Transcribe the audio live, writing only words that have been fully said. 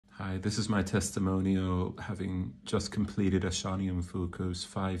Hi, this is my testimonial, having just completed Ashani Mfuko's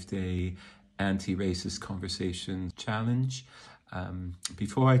 5-day anti-racist conversation challenge.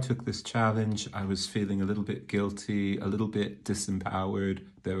 Before I took this challenge, I was feeling a little bit guilty, a little bit disempowered.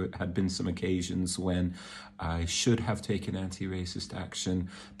 There had been some occasions when I should have taken anti-racist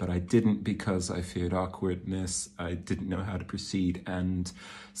action, but I didn't because I feared awkwardness. I didn't know how to proceed. And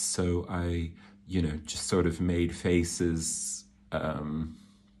so I, just sort of made faces,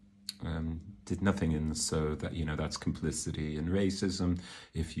 did nothing, and so that that's complicity in racism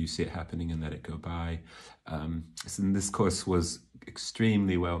if you see it happening and let it go by. So this course was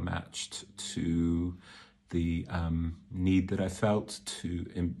extremely well matched to the need that I felt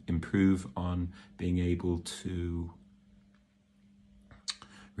to improve on being able to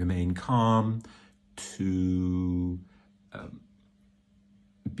remain calm, to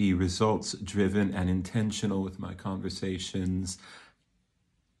be results driven and intentional with my conversations,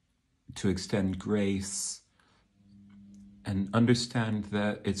 to extend grace, and understand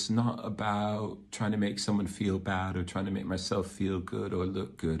that it's not about trying to make someone feel bad or trying to make myself feel good or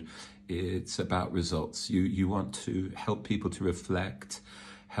look good. It's about results. You want to help people to reflect,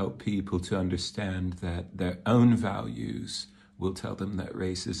 help people to understand that their own values will tell them that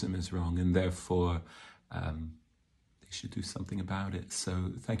racism is wrong, and therefore they should do something about it.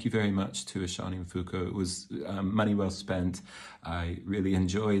 So thank you very much to Ashani Mfuko. It was money well spent. I really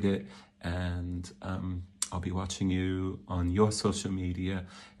enjoyed it, and I'll be watching you on your social media,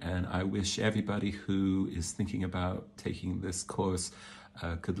 and I wish everybody who is thinking about taking this course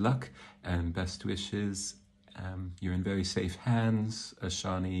good luck and best wishes. You're in very safe hands.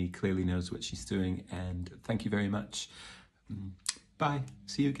 Ashani clearly knows what she's doing, and thank you very much. Bye.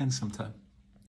 See you again sometime.